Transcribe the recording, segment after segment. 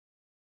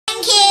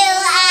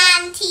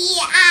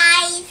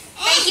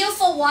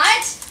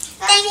what?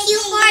 Thank you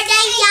for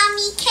the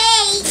yummy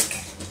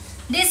cake.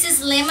 This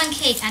is lemon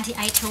cake, Auntie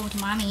I told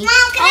Mommy.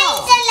 Mom, can I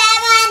eat the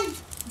lemon?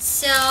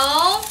 So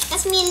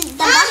That means the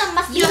bottom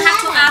must be you have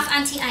to lemon. ask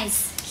Auntie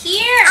Ice.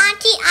 Here.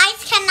 Auntie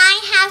Ice, can I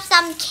have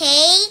some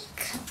cake?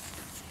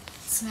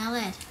 Smell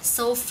it.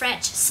 So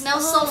fresh.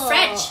 Smells so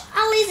fresh.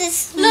 At least it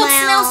smells Look,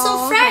 smells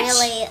so fresh.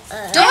 Really,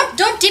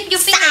 Don't dip your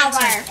finger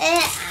into sour.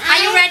 it. Are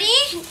you ready?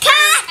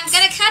 Cut. I'm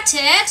gonna cut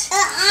it.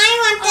 I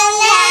want the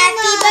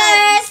lemon. Happy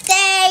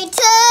birthday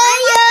to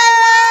you.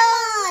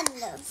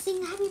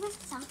 Sing happy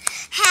birthday song.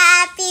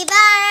 Happy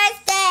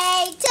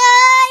birthday to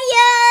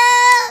you.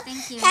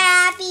 Thank you.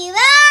 Happy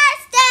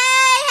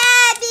birthday.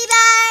 Happy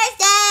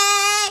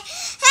birthday.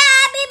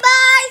 Happy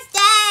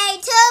birthday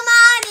to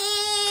mommy.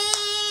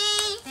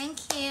 Thank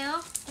you.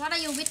 What are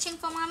you wishing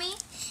for, Mommy?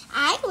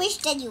 I wish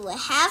that you will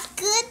have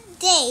good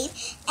days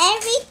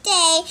every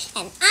day,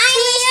 and I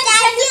wish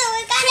that you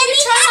were gonna be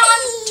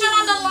happy. Turn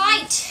on the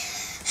light.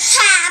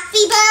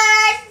 Happy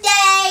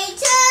birthday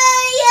to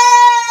you.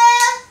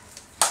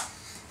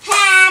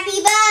 Happy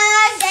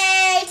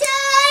birthday to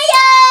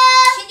you.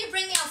 Can you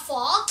bring me a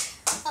fork?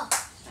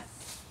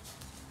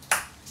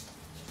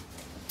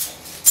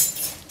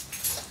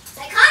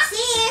 I can't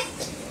see.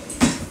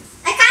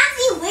 I can't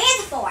see where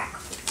the fork.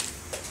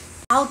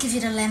 I'll give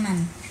you the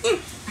lemon.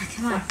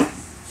 Come on.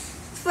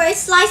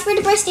 First slice for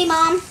the birthday,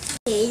 Mom.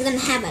 Okay, you're gonna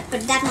have it,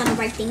 but that's not the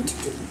right thing to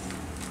do.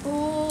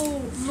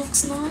 Oh,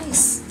 looks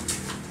nice.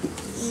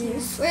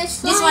 First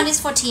slice. This one is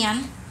for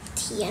Tian.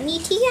 Tiani,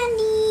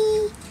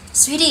 Tiani.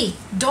 Sweetie,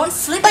 don't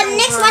flip But it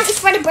next over. one is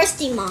for the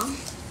birthday, Mom.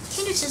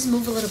 Can you just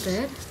move a little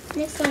bit?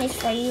 Next one is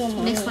for you,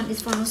 Mom. Next one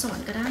is for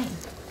Nusawan Gadai.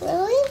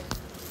 Really?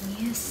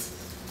 Yes.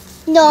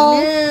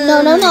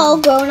 No.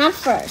 Grown up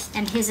first.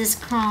 And his is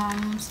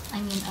crumbs. I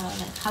mean,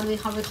 like, how do we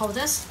call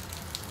this?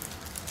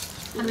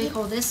 How do we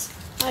call this?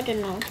 I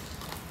don't know.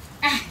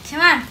 Come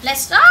on,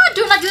 let's.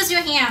 Do not use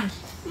your hand.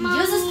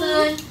 Use a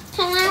spoon.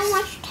 Can I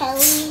watch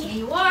telly? Here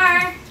you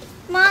are.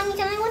 Mom,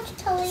 can I watch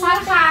telly?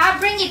 Sanka,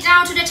 bring it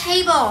down to the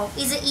table.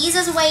 Is the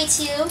easiest way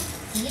to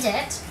eat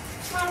it.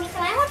 Mommy,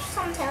 can I watch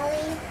some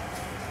telly?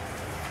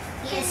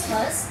 Yes,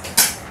 first.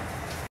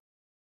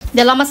 เ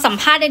ดี๋ยวเรามาสัม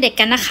ภาษณ์เด็กๆ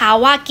กันนะคะ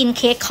ว่ากินเ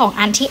ค้กของ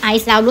อันที่ไอ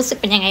ซ์แล้วรู้สึก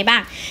เป็นยังไงบ้า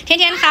งเที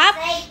ยนครับ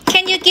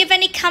Can you give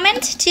any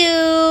comment to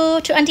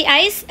Auntie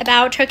Ice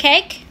about her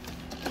cake?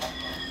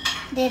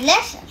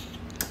 Delicious.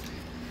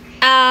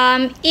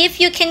 If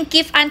you can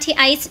give Auntie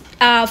Ice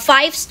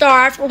 5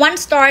 star, 1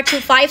 star to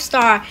 5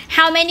 star,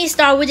 how many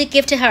star would you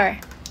give to her?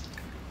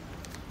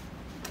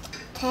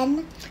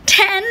 10.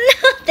 10.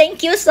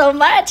 Thank you so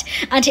much.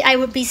 Auntie I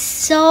would be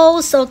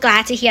so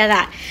glad to hear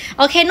that.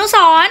 Okay,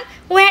 Nusan,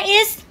 where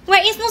is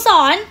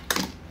Nusan?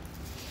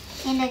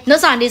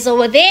 Nusan is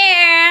over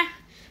there.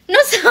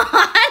 Nusan,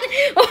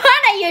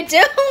 what are you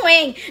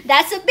doing?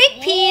 That's a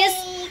big piece.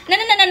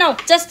 No.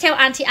 Just tell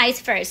Auntie Ice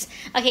first.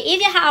 Okay, if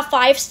you have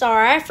 5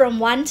 star from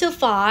 1 to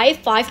 5,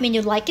 5 means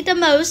you like it the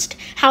most,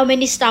 how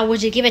many star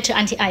would you give it to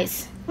Auntie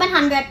Ice?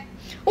 100.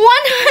 100.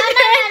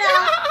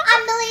 A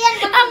million.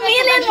 A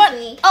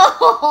million.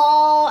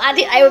 Oh,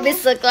 Auntie I would be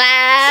so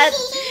glad.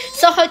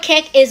 So her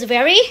cake is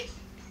very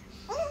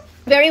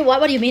what?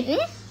 What do you mean?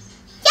 Yummy.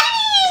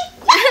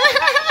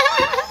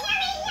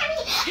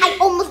 I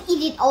almost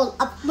eat it all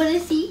up. Wanna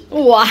see?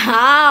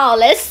 Wow,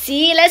 let's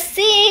see.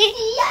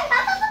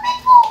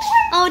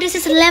 Oh, this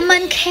is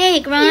lemon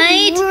cake,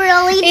 right? It's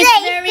really It's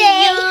tasty. very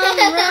yum,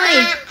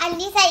 right? At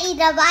least I eat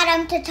the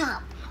bottom to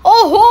top.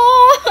 Oh,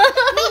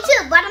 Me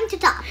too, bottom to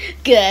top.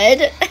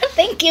 good.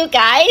 Thank you,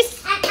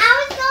 guys. And I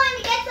was